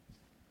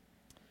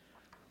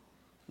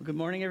Well, good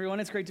morning,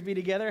 everyone. It's great to be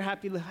together.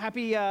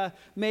 Happy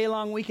May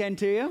long weekend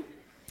to you.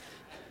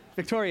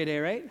 Victoria Day,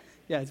 right?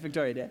 Yeah, it's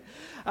Victoria Day.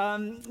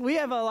 We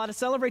have a lot to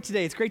celebrate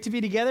today. It's great to be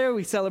together.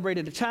 We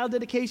celebrated a child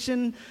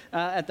dedication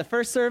at the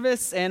first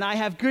service, and I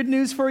have good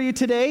news for you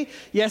today.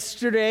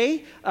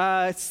 Yesterday,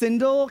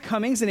 Sindel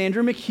Cummings and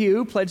Andrew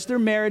McHugh pledged their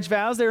marriage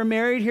vows. They were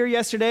married here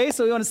yesterday,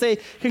 so we want to say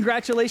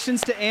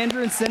congratulations to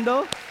Andrew and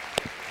Sindel.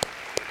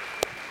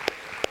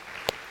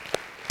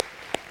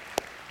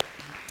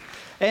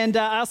 And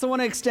I also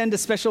want to extend a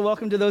special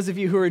welcome to those of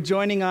you who are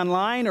joining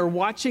online or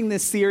watching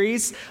this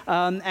series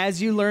as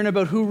you learn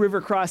about who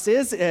River Cross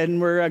is, and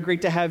we're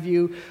great to have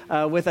you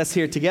with us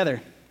here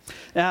together.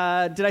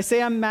 Did I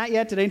say I'm Matt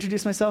yet? Did I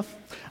introduce myself?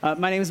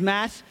 My name is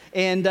Matt,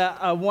 and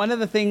one of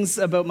the things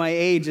about my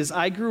age is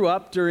I grew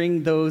up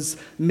during those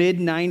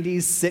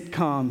mid-90s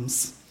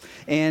sitcoms.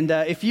 And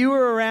if you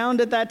were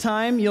around at that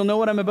time, you'll know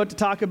what I'm about to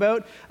talk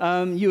about.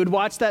 You would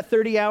watch that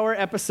 30-hour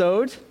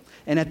episode,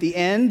 and at the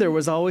end, there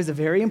was always a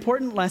very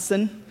important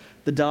lesson.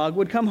 The dog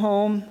would come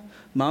home,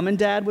 mom and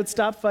dad would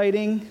stop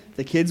fighting,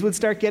 the kids would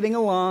start getting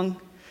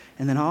along,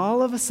 and then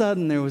all of a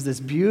sudden, there was this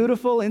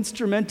beautiful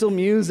instrumental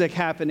music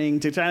happening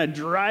to try to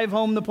drive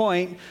home the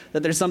point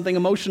that there's something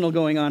emotional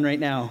going on right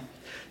now.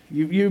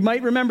 You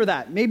might remember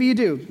that. Maybe you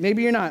do.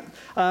 Maybe you're not.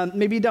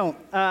 Maybe you don't.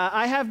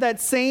 I have that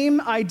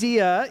same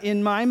idea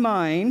in my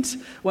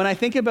mind when I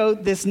think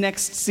about this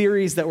next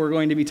series that we're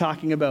going to be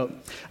talking about.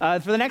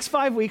 For the next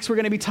 5 weeks, we're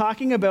going to be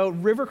talking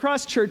about River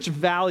Cross Church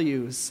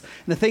values,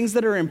 and the things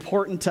that are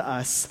important to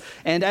us.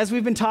 And as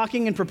we've been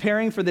talking and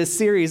preparing for this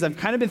series, I've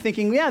kind of been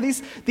thinking, yeah,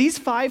 these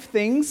 5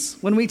 things,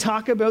 when we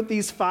talk about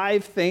these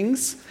 5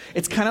 things,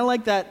 it's kind of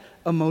like that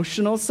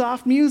emotional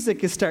soft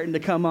music is starting to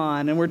come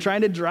on, and we're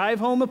trying to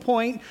drive home a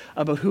point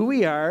about who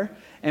we are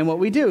and what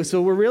we do.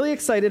 So we're really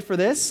excited for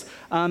this.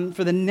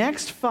 For the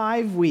next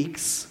 5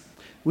 weeks,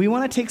 we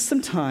want to take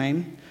some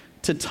time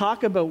to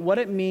talk about what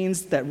it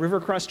means that River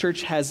Cross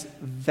Church has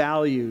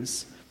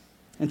values.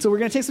 And so we're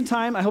going to take some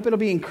time. I hope it'll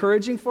be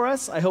encouraging for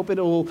us. I hope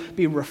it'll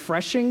be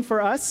refreshing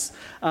for us.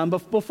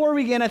 But before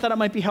we begin, I thought it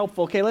might be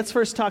helpful. Okay, let's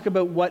first talk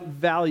about what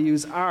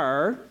values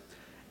are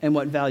and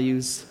what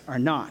values are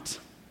not.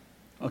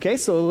 Okay,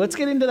 so let's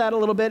get into that a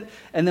little bit,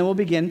 and then we'll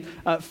begin.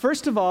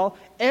 First of all,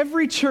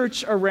 every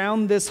church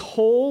around this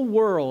whole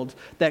world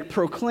that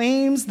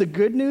proclaims the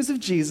good news of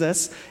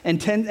Jesus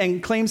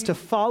and claims to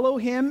follow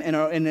him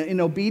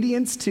in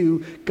obedience to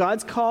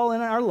God's call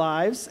in our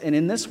lives and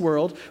in this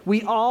world,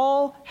 we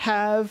all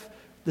have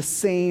the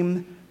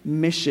same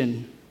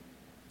mission.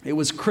 It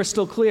was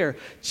crystal clear.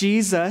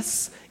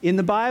 Jesus, in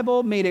the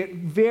Bible, made it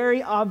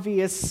very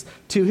obvious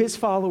to his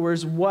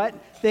followers what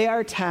they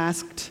are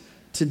tasked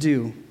to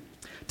do.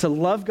 To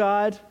love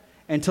God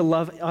and to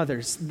love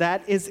others.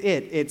 That is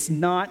it. It's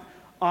not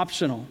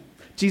optional.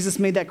 Jesus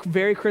made that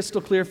very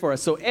crystal clear for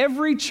us. So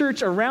every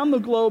church around the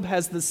globe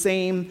has the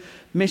same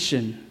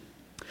mission.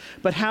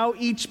 But how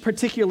each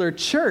particular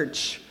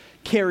church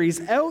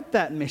carries out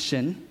that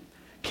mission,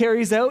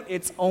 carries out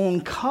its own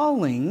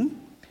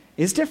calling,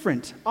 is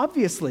different,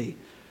 obviously.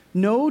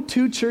 No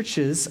two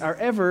churches are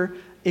ever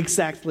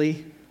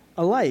exactly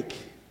alike.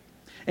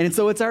 And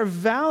so it's our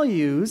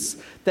values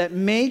that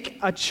make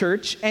a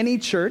church, any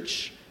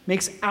church,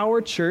 makes our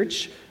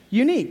church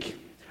unique.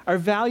 Our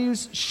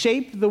values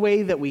shape the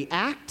way that we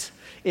act.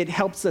 It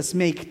helps us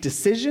make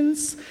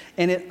decisions.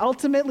 And it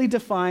ultimately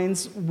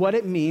defines what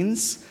it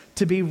means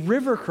to be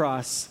River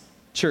Cross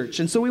Church.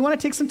 And so we want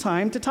to take some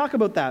time to talk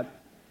about that.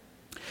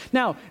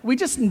 Now, we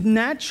just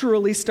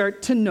naturally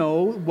start to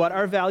know what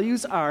our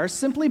values are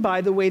simply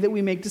by the way that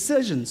we make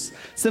decisions,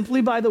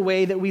 simply by the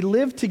way that we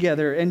live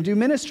together and do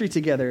ministry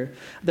together.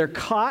 They're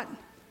caught,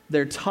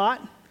 they're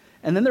taught,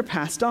 and then they're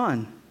passed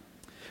on.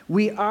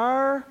 We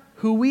are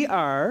who we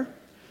are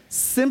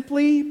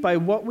simply by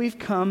what we've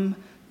come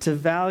to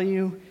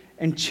value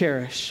and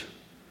cherish.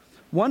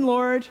 One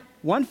Lord,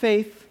 one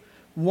faith,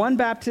 one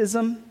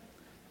baptism,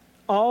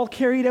 all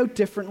carried out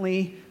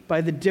differently by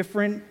the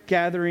different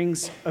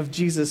gatherings of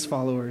Jesus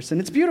followers.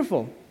 And it's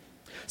beautiful.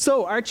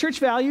 So our church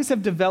values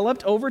have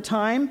developed over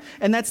time,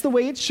 and that's the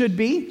way it should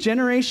be,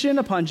 generation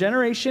upon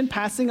generation,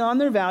 passing on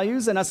their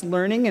values and us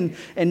learning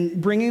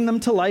and bringing them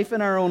to life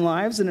in our own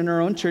lives and in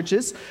our own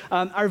churches.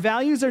 Our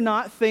values are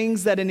not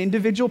things that an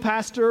individual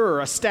pastor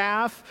or a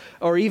staff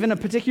or even a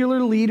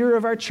particular leader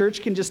of our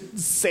church can just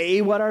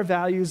say what our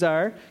values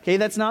are. Okay,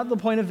 that's not the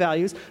point of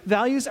values.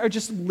 Values are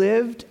just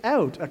lived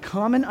out, a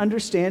common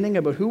understanding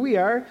about who we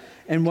are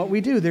and what we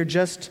do. They're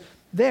just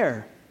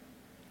there.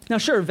 Now,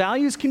 sure,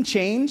 values can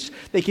change.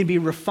 They can be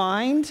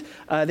refined.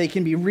 They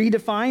can be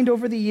redefined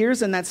over the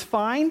years, and that's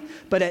fine.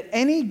 But at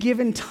any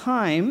given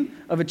time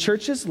of a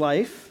church's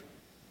life,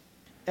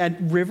 at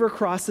River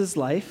Cross's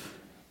life,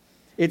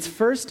 it's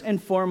first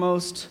and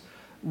foremost,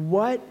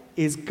 what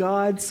is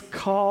God's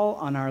call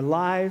on our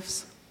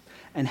lives,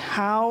 and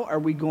how are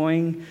we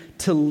going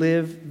to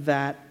live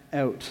that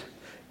out?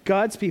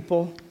 God's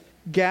people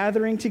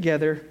gathering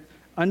together,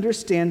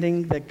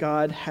 understanding that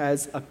God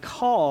has a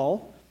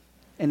call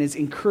and is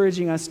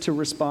encouraging us to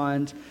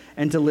respond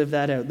and to live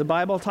that out. The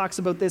Bible talks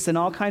about this in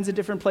all kinds of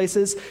different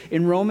places.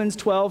 In Romans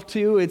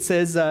 12:2, it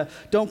says,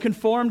 don't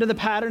conform to the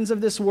patterns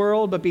of this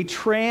world, but be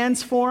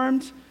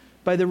transformed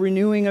by the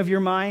renewing of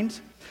your mind.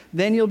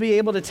 Then you'll be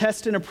able to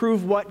test and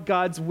approve what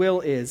God's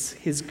will is,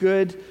 his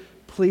good,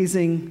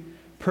 pleasing,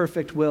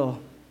 perfect will.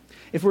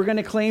 If we're going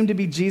to claim to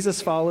be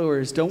Jesus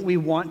followers, don't we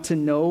want to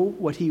know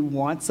what he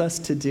wants us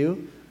to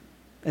do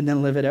and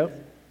then live it out?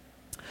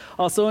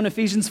 Also in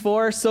Ephesians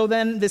 4, so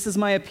then this is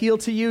my appeal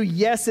to you.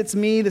 Yes, it's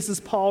me. This is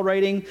Paul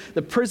writing,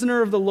 the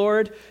prisoner of the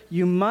Lord.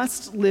 You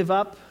must live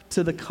up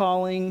to the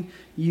calling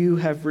you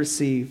have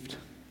received.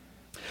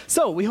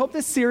 So we hope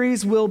this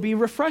series will be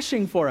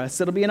refreshing for us.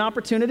 It'll be an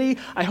opportunity.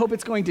 I hope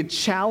it's going to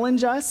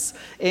challenge us.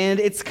 And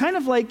it's kind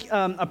of like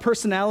a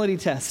personality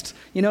test.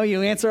 You know,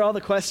 you answer all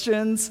the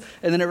questions,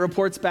 and then it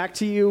reports back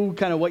to you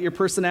kind of what your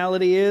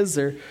personality is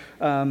or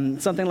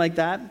something like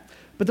that.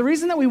 But the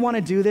reason that we want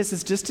to do this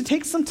is just to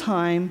take some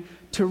time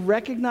to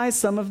recognize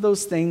some of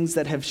those things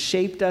that have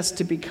shaped us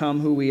to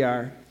become who we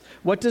are.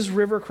 What does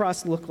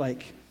Rivercross look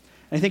like?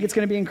 And I think it's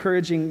going to be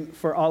encouraging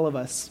for all of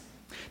us.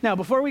 Now,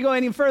 before we go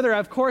any further,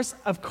 of course,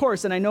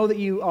 and I know that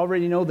you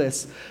already know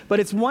this,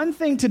 but it's one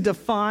thing to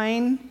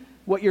define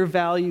what your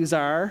values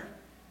are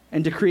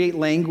and to create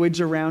language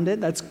around it.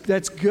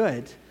 That's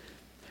good.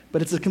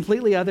 But it's a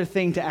completely other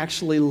thing to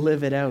actually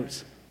live it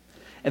out.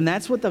 And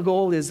that's what the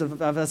goal is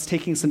of us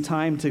taking some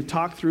time to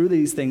talk through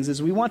these things,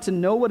 is we want to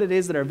know what it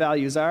is that our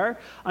values are,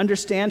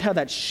 understand how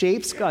that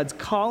shapes God's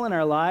call in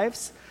our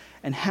lives,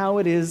 and how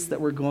it is that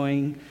we're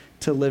going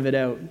to live it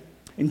out.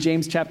 In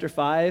James chapter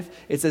 5,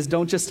 it says,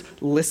 don't just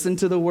listen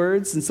to the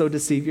words and so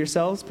deceive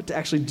yourselves, but to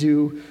actually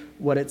do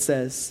what it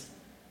says.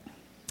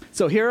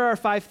 So here are our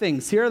 5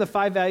 things. Here are the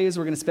 5 values.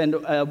 We're going to spend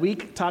a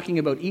week talking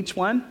about each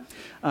one.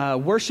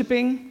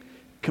 Worshiping,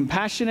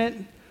 compassionate,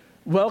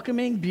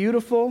 welcoming,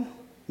 beautiful,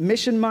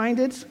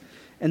 mission-minded.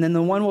 And then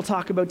the one we'll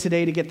talk about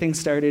today to get things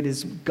started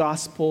is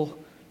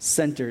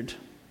gospel-centered.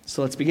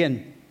 So let's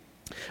begin.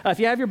 If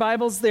you have your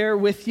Bibles there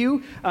with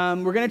you,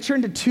 we're going to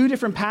turn to 2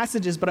 different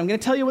passages, but I'm going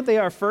to tell you what they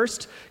are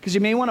first, because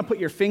you may want to put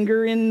your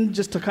finger in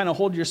just to kind of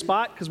hold your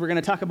spot, because we're going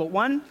to talk about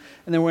one,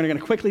 and then we're going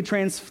to quickly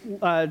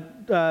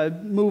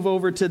move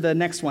over to the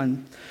next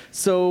one.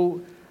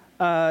 So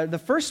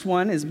the first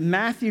one is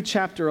Matthew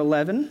chapter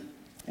 11,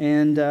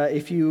 and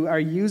if you are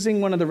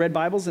using one of the red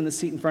Bibles in the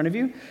seat in front of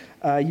you,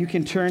 you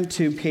can turn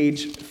to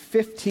page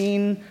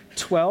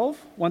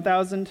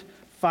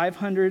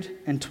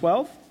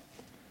 1512.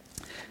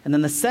 And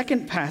then the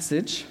second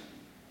passage,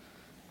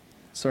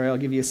 sorry, I'll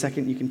give you a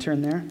second, you can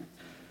turn there.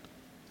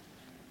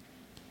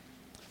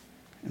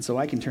 And so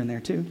I can turn there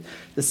too.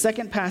 The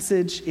second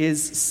passage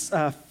is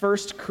 1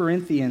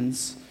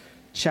 Corinthians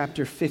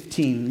chapter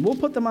 15. We'll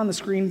put them on the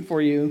screen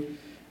for you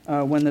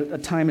when the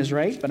time is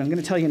right, but I'm going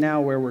to tell you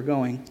now where we're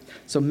going.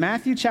 So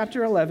Matthew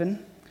chapter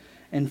 11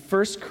 and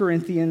 1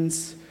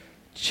 Corinthians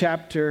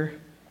chapter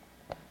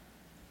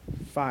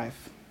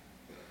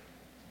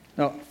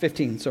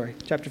 15,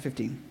 chapter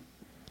 15.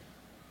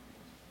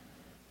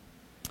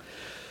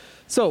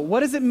 So, what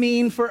does it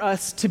mean for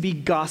us to be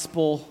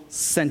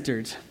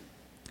gospel-centered?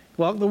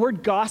 Well, the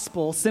word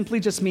gospel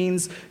simply just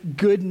means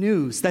good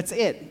news. That's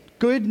it.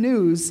 Good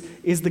news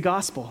is the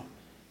gospel.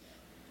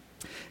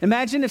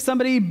 Imagine if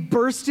somebody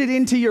bursted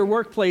into your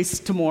workplace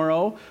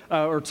tomorrow,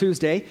 or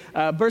Tuesday,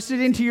 bursted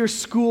into your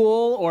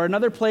school or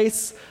another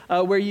place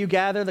where you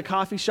gather, the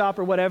coffee shop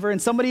or whatever, and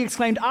somebody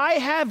exclaimed, "I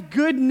have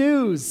good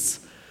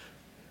news."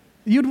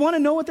 You'd want to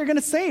know what they're going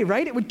to say,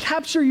 right? It would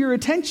capture your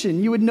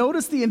attention. You would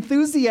notice the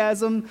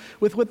enthusiasm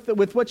with what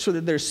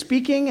they're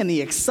speaking and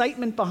the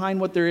excitement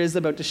behind what there is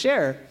about to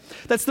share.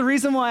 That's the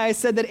reason why I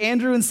said that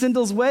Andrew and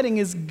Cindel's wedding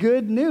is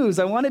good news.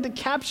 I wanted to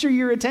capture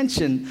your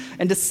attention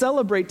and to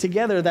celebrate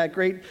together that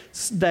great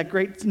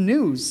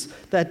news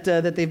that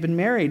they've been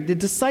married. The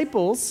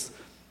disciples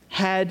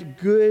had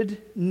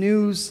good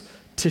news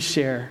to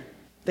share.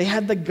 They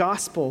had the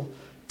gospel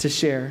to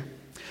share.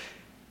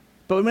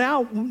 But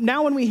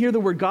now when we hear the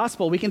word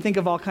gospel, we can think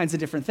of all kinds of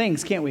different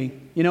things, can't we?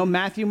 You know,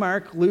 Matthew,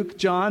 Mark, Luke,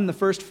 John, the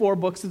first 4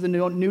 books of the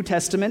New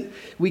Testament,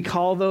 we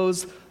call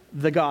those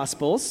the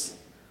Gospels,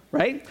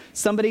 right?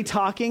 Somebody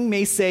talking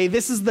may say,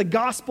 this is the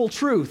gospel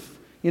truth,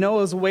 you know,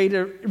 as a way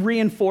to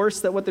reinforce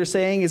that what they're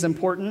saying is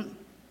important.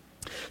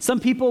 Some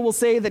people will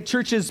say that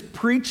churches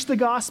preach the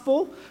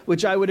gospel,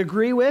 which I would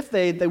agree with,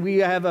 that we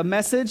have a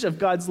message of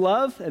God's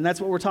love, and that's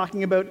what we're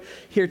talking about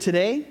here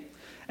today.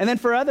 And then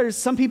for others,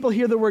 some people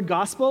hear the word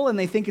gospel and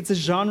they think it's a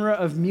genre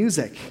of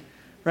music,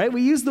 right?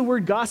 We use the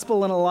word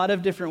gospel in a lot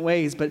of different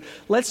ways, but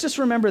let's just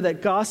remember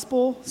that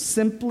gospel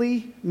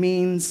simply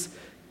means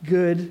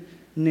good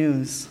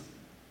news.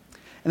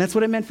 And that's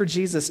what it meant for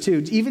Jesus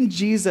too. Even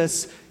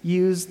Jesus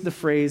used the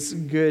phrase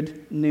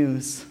good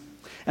news.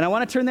 And I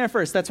want to turn there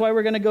first. That's why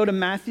we're going to go to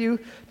Matthew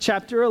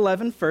chapter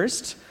 11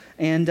 first.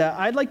 And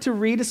I'd like to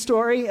read a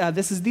story.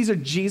 These are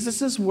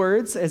Jesus'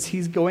 words as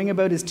he's going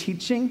about his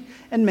teaching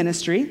and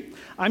ministry.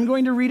 I'm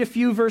going to read a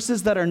few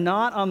verses that are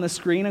not on the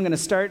screen. I'm going to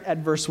start at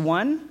verse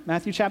 1,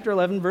 Matthew chapter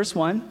 11, verse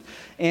 1.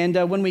 And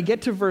when we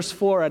get to verse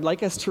 4, I'd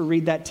like us to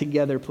read that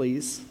together,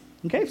 please.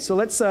 Okay, so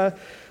let's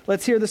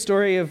hear the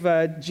story of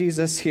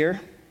Jesus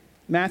here.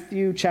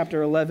 Matthew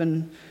chapter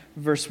 11,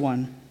 verse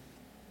 1.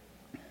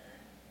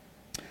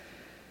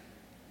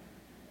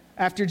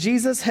 After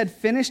Jesus had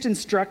finished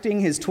instructing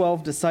his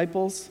 12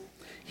 disciples,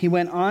 he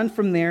went on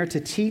from there to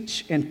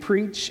teach and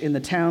preach in the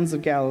towns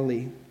of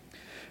Galilee.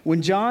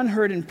 When John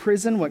heard in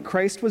prison what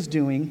Christ was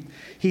doing,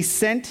 he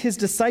sent his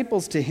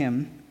disciples to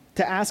him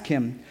to ask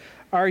him,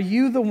 "Are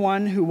you the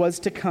one who was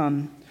to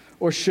come,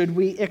 or should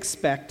we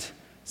expect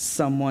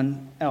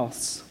someone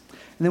else?"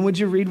 And then would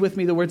you read with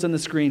me the words on the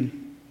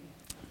screen?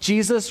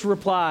 Jesus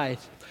replied,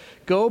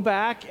 "Go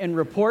back and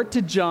report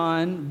to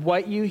John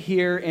what you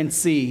hear and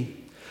see.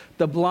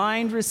 The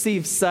blind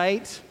receive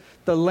sight,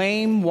 the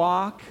lame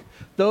walk,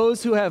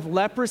 those who have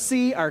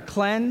leprosy are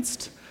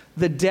cleansed,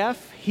 the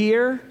deaf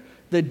hear,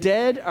 the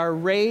dead are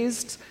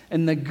raised,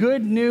 and the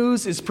good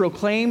news is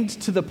proclaimed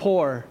to the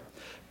poor.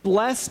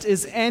 Blessed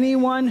is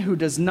anyone who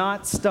does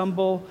not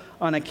stumble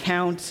on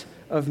account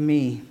of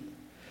me."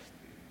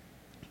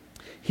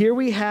 Here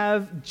we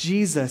have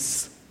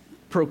Jesus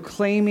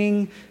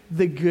proclaiming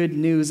the good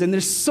news. And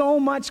there's so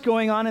much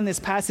going on in this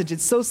passage.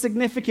 It's so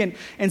significant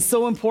and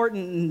so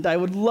important. And I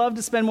would love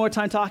to spend more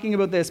time talking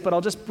about this, but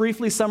I'll just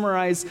briefly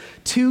summarize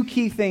two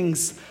key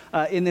things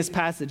in this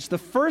passage. The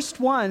first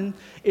one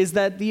is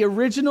that the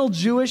original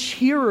Jewish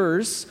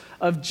hearers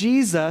of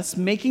Jesus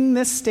making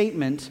this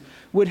statement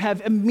would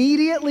have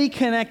immediately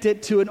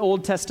connected to an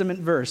Old Testament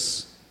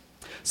verse.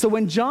 So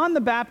when John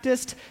the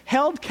Baptist,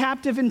 held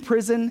captive in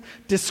prison,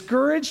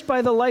 discouraged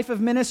by the life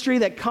of ministry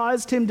that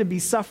caused him to be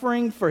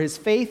suffering for his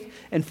faith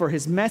and for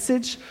his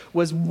message,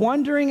 was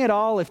wondering at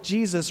all if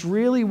Jesus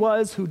really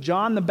was who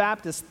John the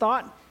Baptist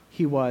thought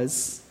he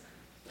was,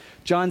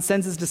 John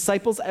sends his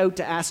disciples out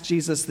to ask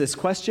Jesus this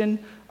question: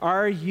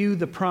 "Are you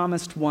the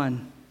promised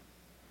one?"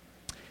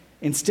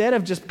 Instead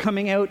of just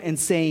coming out and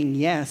saying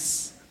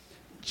yes,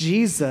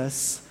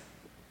 Jesus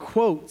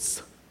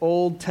quotes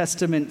Old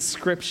Testament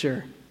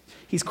scripture.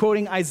 He's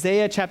quoting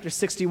Isaiah chapter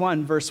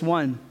 61, verse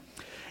 1.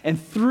 And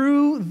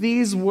through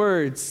these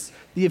words,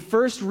 the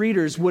first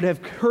readers would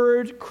have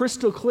heard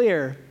crystal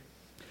clear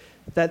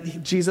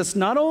that Jesus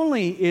not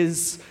only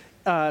is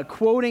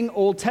quoting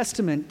Old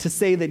Testament to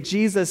say that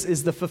Jesus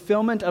is the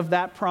fulfillment of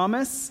that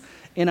promise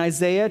in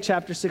Isaiah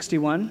chapter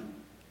 61,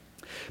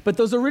 but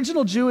those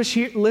original Jewish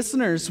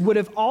listeners would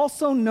have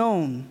also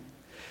known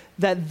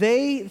that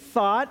they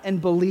thought and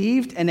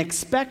believed and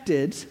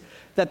expected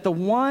that the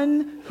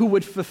one who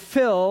would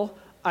fulfill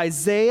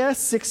Isaiah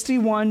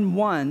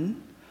 61:1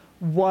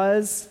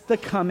 was the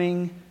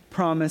coming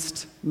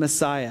promised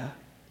Messiah.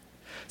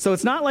 So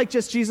it's not like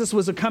just Jesus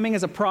was coming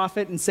as a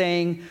prophet and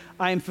saying,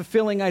 "I am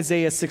fulfilling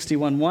Isaiah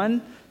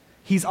 61:1.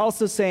 He's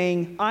also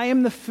saying, "I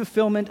am the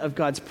fulfillment of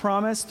God's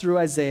promise through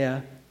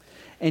Isaiah.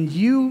 And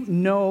you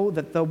know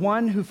that the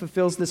one who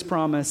fulfills this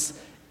promise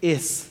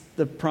is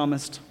the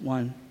promised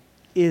one,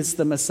 is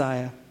the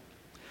Messiah."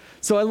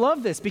 So I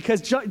love this because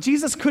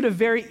Jesus could have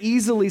very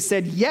easily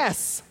said,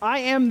 "Yes, I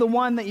am the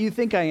one that you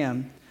think I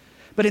am."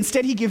 But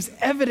instead he gives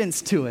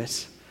evidence to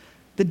it.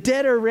 The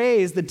dead are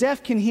raised, the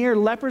deaf can hear,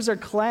 lepers are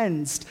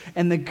cleansed,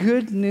 and the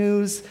good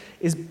news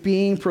is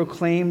being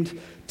proclaimed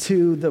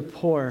to the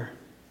poor.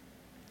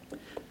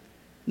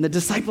 And the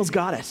disciples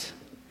got it.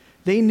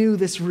 They knew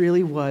this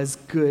really was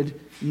good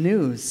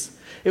news.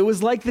 It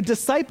was like the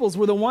disciples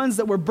were the ones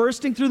that were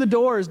bursting through the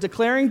doors,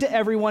 declaring to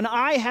everyone,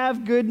 "I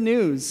have good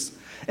news."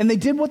 And they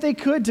did what they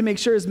could to make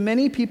sure as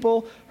many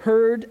people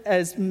heard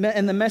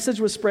and the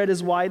message was spread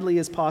as widely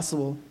as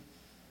possible.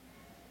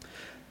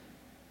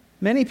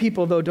 Many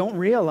people, though, don't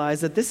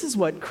realize that this is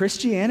what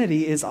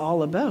Christianity is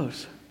all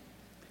about.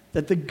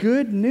 That the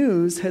good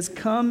news has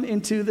come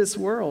into this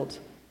world.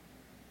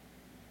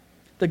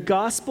 The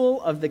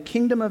gospel of the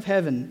kingdom of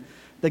heaven.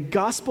 The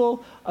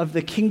gospel of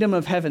the kingdom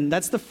of heaven.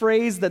 That's the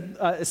phrase that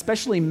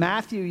especially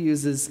Matthew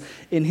uses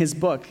in his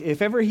book.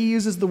 If ever he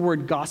uses the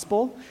word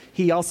gospel,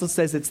 he also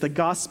says it's the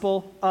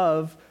gospel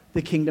of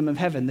the kingdom of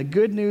heaven. The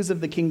good news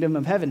of the kingdom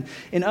of heaven.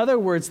 In other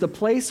words, the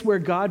place where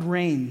God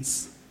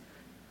reigns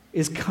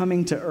is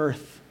coming to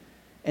earth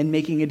and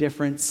making a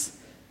difference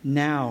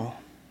now.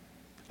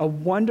 A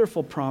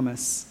wonderful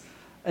promise.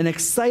 An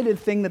excited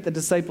thing that the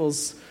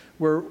disciples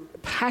were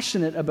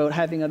passionate about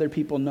having other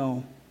people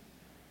know.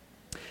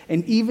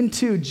 And even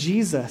to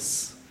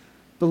Jesus,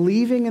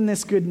 believing in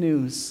this good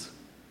news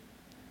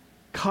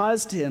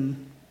caused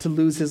him to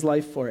lose his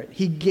life for it.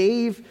 He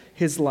gave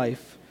his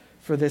life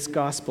for this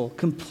gospel,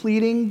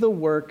 completing the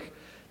work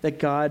that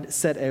God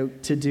set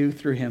out to do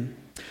through him.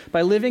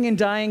 By living and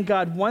dying,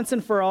 God once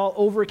and for all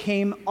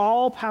overcame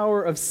all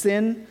power of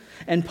sin,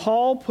 and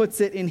Paul puts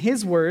it in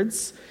his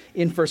words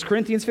in 1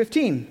 Corinthians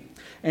 15.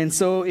 And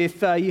so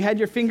if you had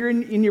your finger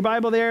in your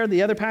Bible there,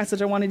 the other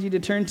passage I wanted you to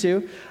turn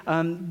to,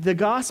 the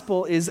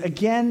gospel is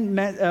again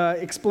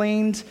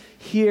explained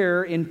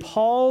here in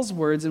Paul's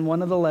words in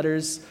one of the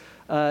letters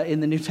in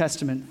the New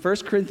Testament. 1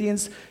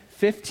 Corinthians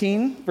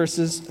 15,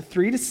 verses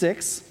 3 to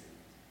 6.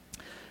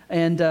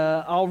 And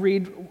I'll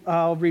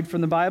read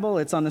from the Bible.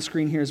 It's on the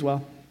screen here as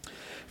well.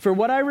 For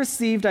what I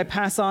received, I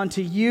pass on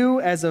to you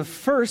as of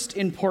first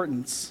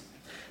importance,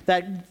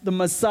 that the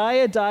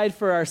Messiah died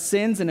for our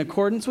sins in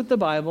accordance with the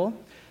Bible.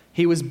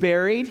 He was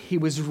buried. He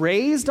was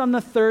raised on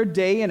the third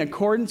day in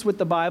accordance with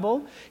the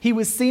Bible. He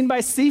was seen by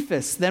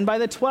Cephas, then by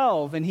the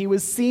 12, and he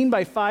was seen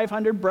by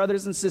 500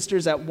 brothers and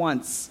sisters at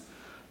once,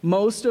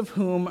 most of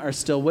whom are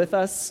still with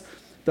us,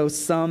 though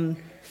some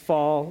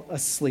fall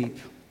asleep.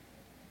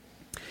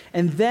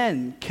 And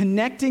then,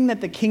 connecting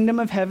that the kingdom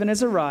of heaven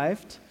has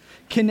arrived,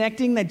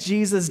 connecting that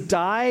Jesus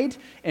died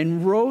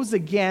and rose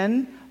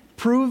again,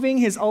 proving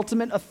his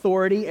ultimate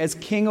authority as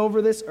king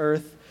over this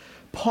earth,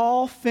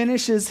 Paul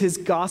finishes his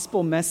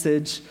gospel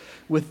message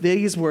with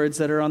these words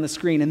that are on the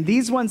screen. And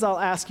these ones I'll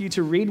ask you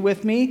to read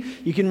with me.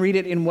 You can read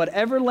it in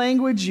whatever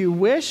language you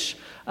wish.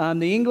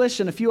 The English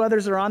and a few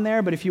others are on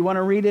there, but if you want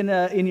to read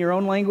in your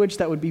own language,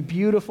 that would be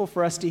beautiful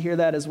for us to hear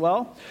that as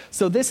well.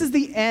 So this is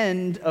the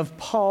end of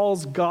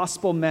Paul's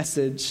gospel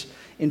message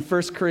in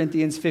 1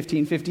 Corinthians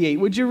 15:58.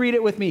 Would you read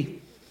it with me?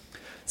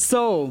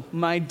 So,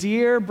 my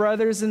dear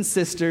brothers and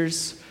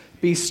sisters,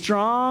 be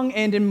strong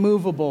and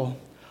immovable.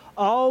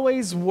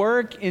 Always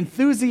work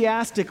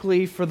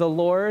enthusiastically for the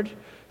Lord,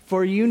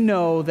 for you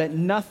know that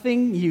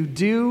nothing you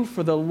do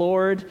for the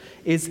Lord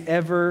is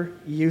ever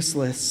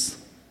useless.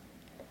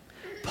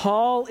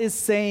 Paul is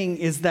saying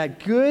is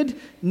that good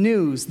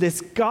news, this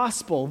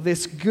gospel,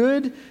 this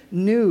good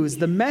news,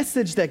 the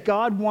message that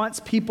God wants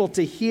people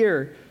to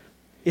hear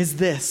is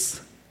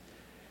this: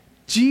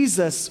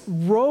 Jesus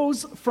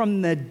rose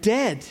from the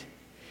dead.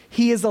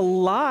 He is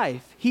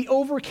alive. He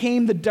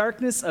overcame the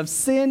darkness of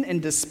sin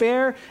and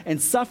despair and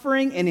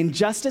suffering and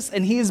injustice,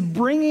 and he is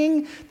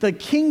bringing the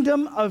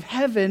kingdom of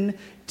heaven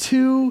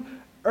to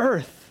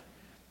earth.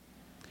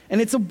 And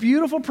it's a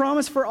beautiful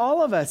promise for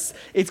all of us.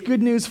 It's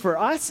good news for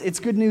us. It's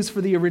good news for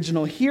the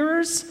original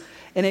hearers.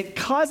 And it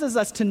causes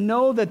us to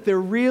know that there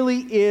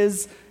really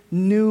is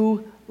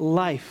new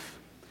life.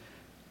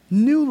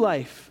 New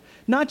life.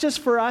 Not just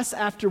for us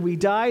after we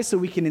die so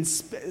we can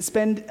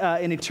spend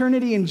an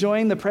eternity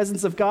enjoying the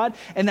presence of God.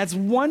 And that's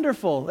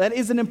wonderful. That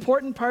is an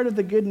important part of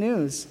the good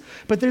news.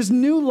 But there's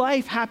new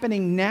life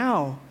happening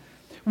now.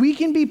 We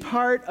can be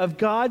part of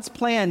God's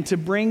plan to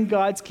bring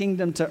God's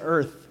kingdom to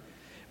earth.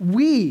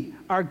 We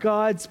are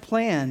God's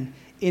plan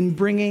in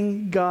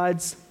bringing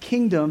God's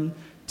kingdom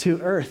to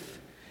earth.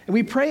 And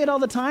we pray it all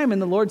the time in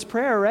the Lord's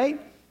Prayer, right?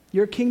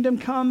 Your kingdom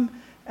come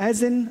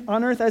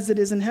on earth as it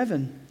is in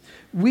heaven.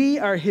 We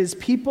are his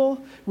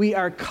people. We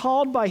are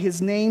called by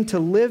his name to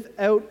live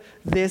out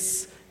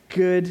this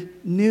good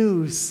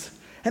news.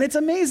 And it's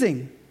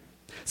amazing.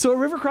 So at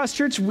River Cross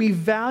Church, we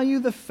value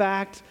the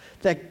fact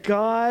that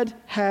God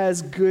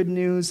has good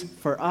news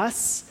for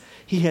us.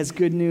 He has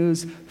good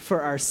news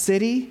for our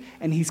city,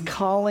 and he's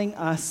calling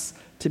us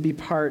to be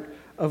part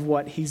of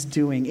what he's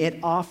doing. It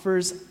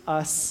offers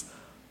us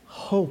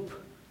hope.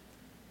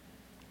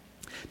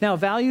 Now,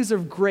 values are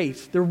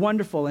great. They're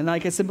wonderful. And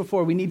like I said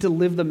before, we need to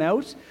live them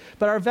out.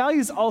 But our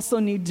values also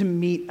need to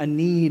meet a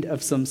need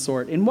of some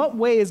sort. In what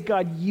way is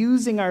God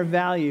using our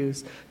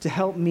values to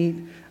help meet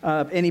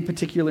any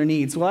particular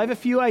needs? Well, I have a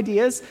few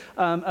ideas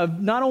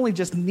of not only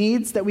just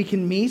needs that we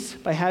can meet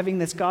by having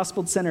this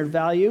gospel-centered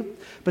value,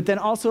 but then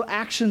also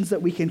actions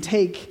that we can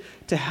take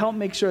to help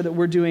make sure that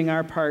we're doing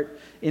our part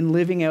in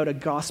living out a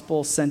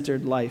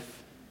gospel-centered life.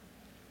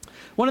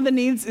 One of the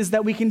needs is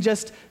that we can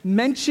just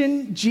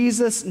mention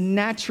Jesus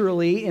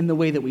naturally in the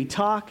way that we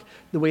talk,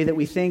 the way that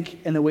we think,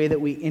 and the way that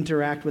we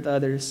interact with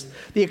others.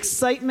 The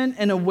excitement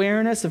and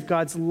awareness of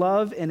God's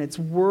love and its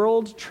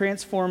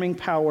world-transforming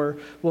power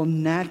will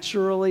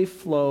naturally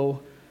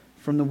flow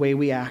from the way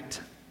we act.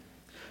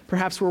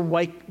 Perhaps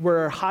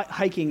we're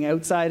hiking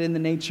outside in the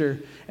nature,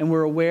 and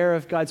we're aware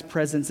of God's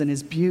presence and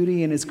his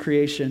beauty and his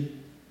creation.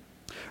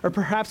 Or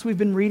perhaps we've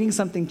been reading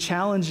something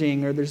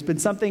challenging, or there's been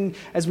something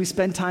as we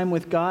spend time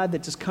with God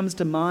that just comes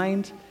to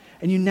mind,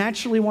 and you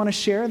naturally want to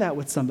share that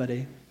with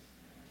somebody.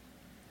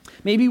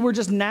 Maybe we're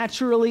just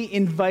naturally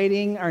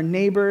inviting our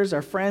neighbors,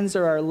 our friends,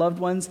 or our loved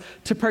ones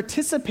to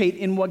participate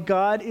in what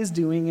God is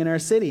doing in our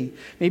city.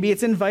 Maybe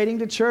it's inviting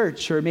to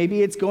church, or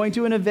maybe it's going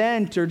to an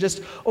event, or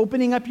just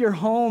opening up your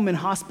home in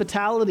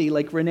hospitality,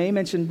 like Renee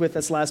mentioned with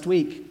us last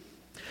week.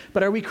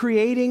 But are we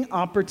creating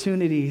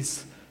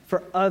opportunities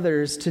for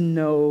others to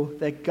know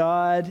that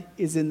God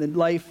is in the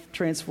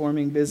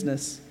life-transforming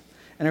business?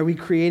 And are we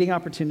creating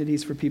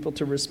opportunities for people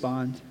to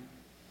respond?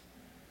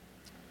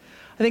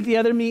 I think the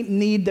other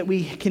need that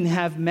we can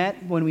have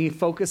met when we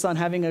focus on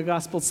having a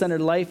gospel-centered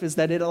life is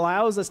that it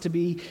allows us to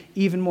be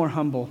even more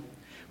humble.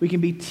 We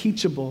can be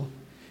teachable.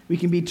 We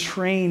can be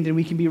trained, and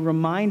we can be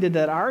reminded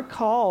that our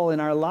call in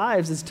our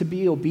lives is to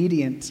be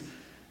obedient.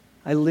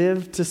 I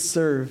live to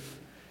serve.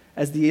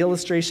 as the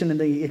illustration and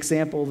the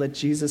example that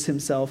Jesus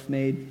himself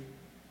made.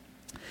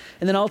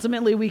 And then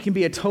ultimately, we can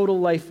be a total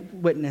life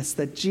witness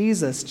that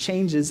Jesus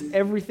changes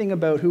everything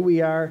about who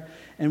we are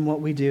and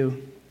what we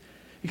do.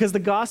 Because the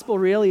gospel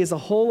really is a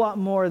whole lot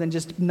more than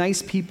just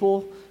nice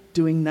people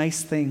doing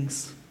nice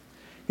things.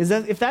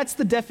 If that's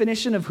the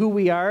definition of who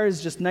we are,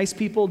 is just nice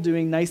people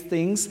doing nice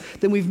things,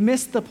 then we've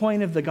missed the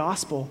point of the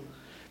gospel.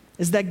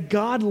 Is that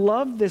God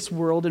loved this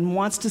world and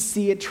wants to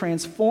see it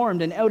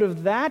transformed. And out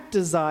of that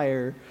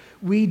desire,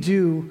 we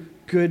do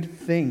good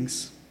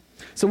things.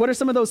 So what are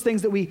some of those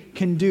things that we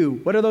can do?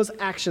 What are those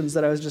actions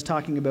that I was just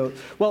talking about?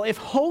 Well, if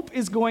hope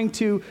is going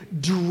to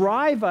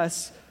drive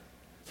us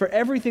for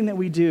everything that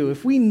we do,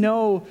 if we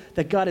know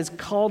that God has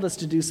called us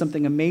to do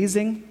something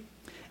amazing,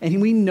 and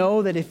we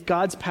know that if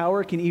God's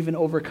power can even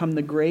overcome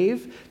the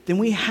grave, then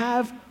we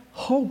have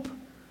hope.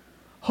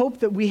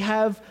 Hope that we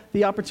have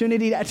the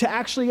opportunity to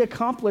actually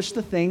accomplish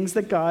the things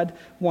that God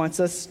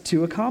wants us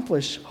to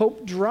accomplish.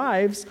 Hope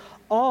drives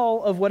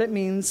all of what it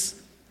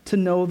means to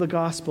know the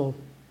gospel.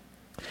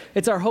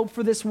 It's our hope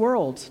for this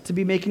world to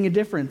be making a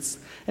difference.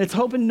 And it's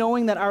hope in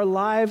knowing that our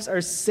lives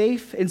are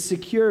safe and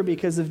secure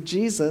because of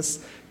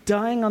Jesus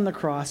dying on the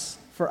cross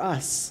for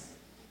us.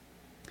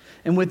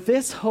 And with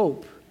this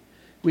hope,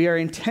 we are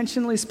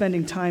intentionally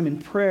spending time in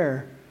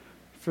prayer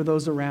for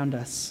those around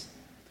us.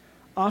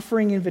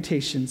 Offering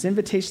invitations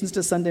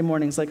to Sunday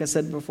mornings, like I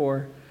said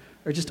before,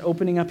 or just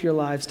opening up your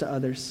lives to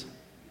others.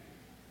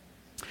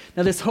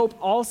 Now, this hope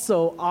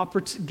also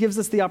gives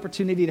us the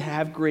opportunity to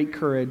have great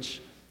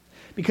courage.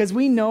 Because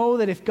we know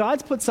that if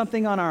God's put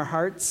something on our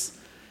hearts,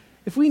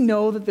 if we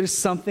know that there's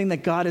something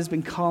that God has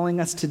been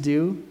calling us to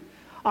do,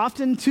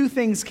 often two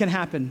things can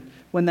happen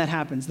when that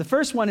happens. The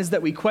first one is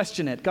that we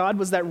question it. God,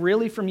 was that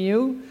really from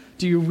you?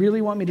 Do you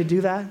really want me to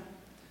do that? And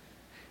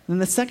then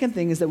the second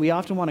thing is that we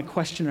often want to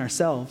question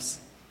ourselves.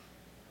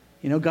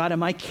 God,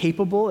 am I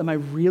capable? Am I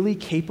really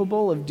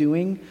capable of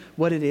doing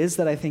what it is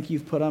that I think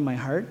you've put on my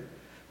heart?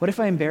 What if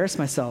I embarrass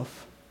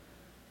myself?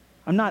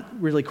 I'm not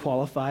really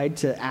qualified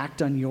to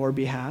act on your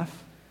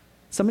behalf.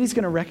 Somebody's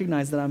going to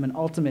recognize that I'm an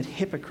ultimate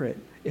hypocrite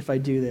if I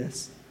do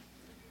this.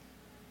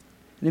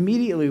 And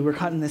immediately we're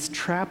caught in this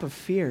trap of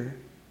fear.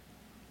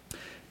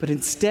 But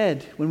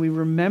instead, when we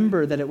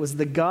remember that it was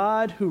the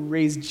God who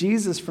raised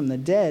Jesus from the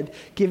dead,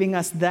 giving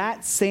us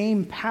that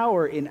same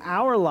power in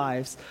our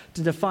lives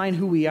to define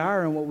who we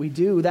are and what we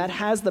do, that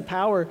has the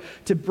power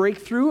to break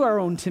through our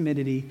own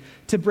timidity,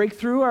 to break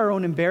through our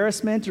own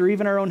embarrassment or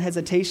even our own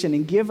hesitation,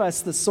 and give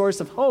us the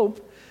source of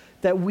hope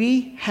that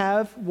we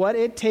have what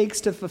it takes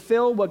to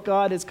fulfill what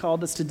God has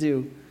called us to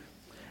do.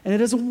 And it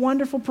is a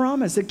wonderful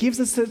promise. It gives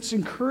us such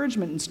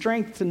encouragement and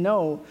strength to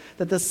know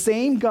that the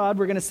same God,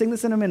 we're going to sing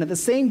this in a minute, the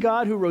same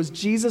God who rose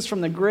Jesus from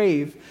the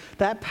grave,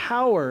 that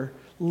power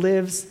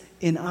lives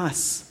in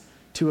us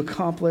to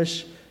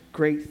accomplish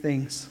great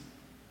things.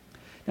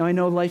 Now, I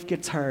know life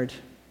gets hard.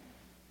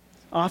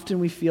 Often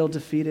we feel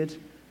defeated.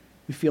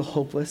 We feel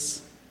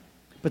hopeless.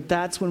 But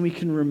that's when we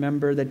can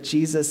remember that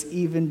Jesus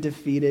even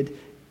defeated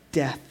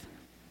death.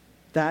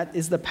 That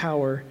is the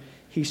power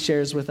he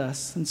shares with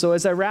us. And so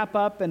as I wrap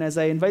up and as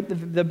I invite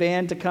the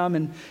band to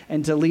come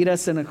and to lead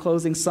us in a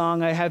closing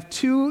song, I have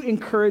two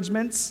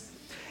encouragements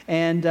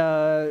and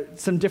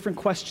some different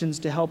questions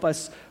to help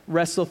us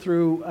wrestle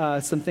through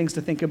some things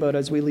to think about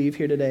as we leave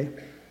here today.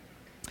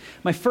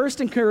 My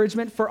first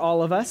encouragement for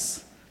all of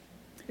us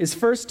is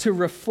first to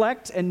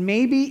reflect and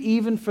maybe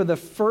even for the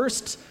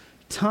first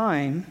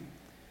time,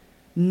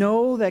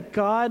 know that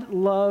God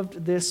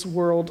loved this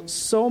world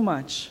so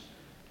much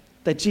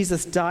that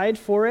Jesus died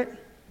for it,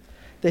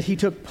 that he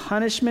took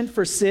punishment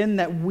for sin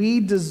that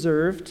we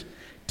deserved,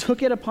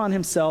 took it upon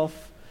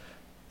himself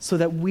so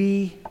that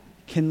we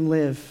can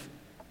live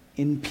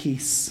in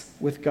peace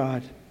with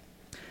God.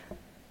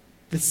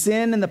 The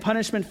sin and the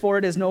punishment for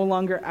it is no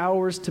longer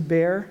ours to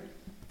bear,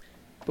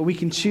 but we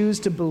can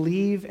choose to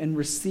believe and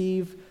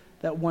receive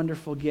that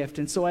wonderful gift.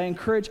 And so I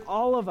encourage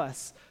all of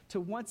us to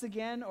once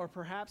again, or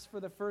perhaps for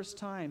the first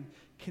time,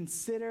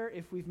 consider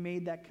if we've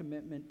made that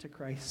commitment to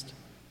Christ.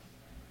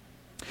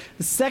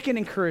 The second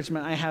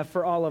encouragement I have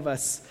for all of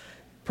us,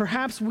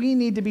 perhaps we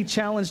need to be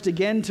challenged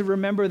again to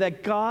remember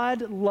that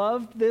God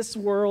loved this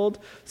world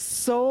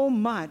so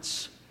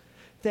much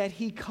that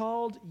he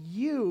called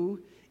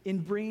you in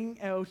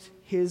bringing out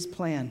his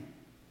plan.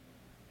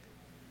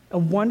 A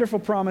wonderful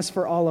promise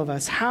for all of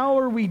us. How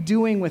are we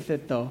doing with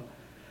it, though?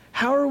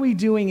 How are we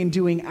doing in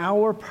doing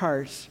our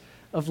part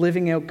of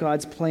living out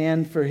God's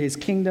plan for his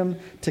kingdom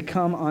to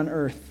come on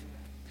earth?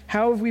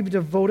 How have we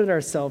devoted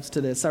ourselves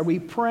to this? Are we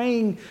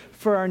praying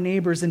for our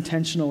neighbors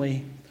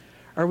intentionally?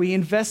 Are we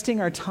investing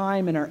our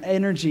time and our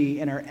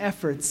energy and our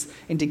efforts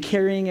into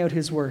carrying out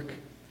his work?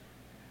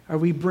 Are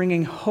we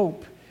bringing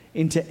hope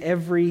into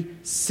every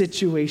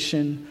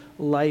situation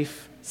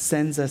life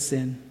sends us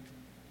in?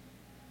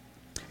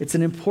 It's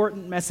an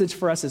important message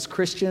for us as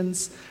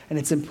Christians, and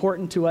it's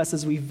important to us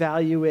as we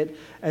value it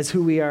as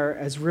who we are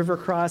as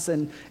Rivercross.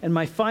 And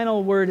my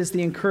final word is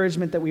the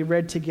encouragement that we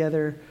read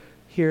together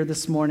here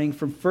this morning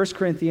from 1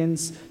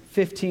 Corinthians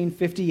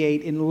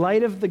 15:58. In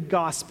light of the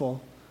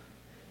gospel,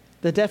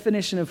 the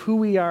definition of who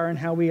we are and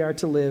how we are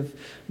to live.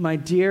 My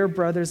dear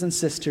brothers and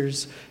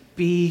sisters,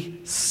 be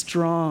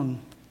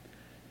strong,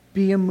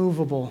 be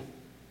immovable,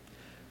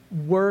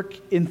 work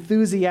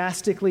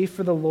enthusiastically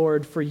for the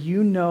Lord, for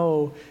you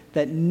know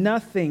that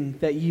nothing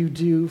that you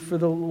do for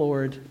the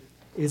Lord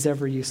is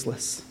ever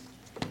useless.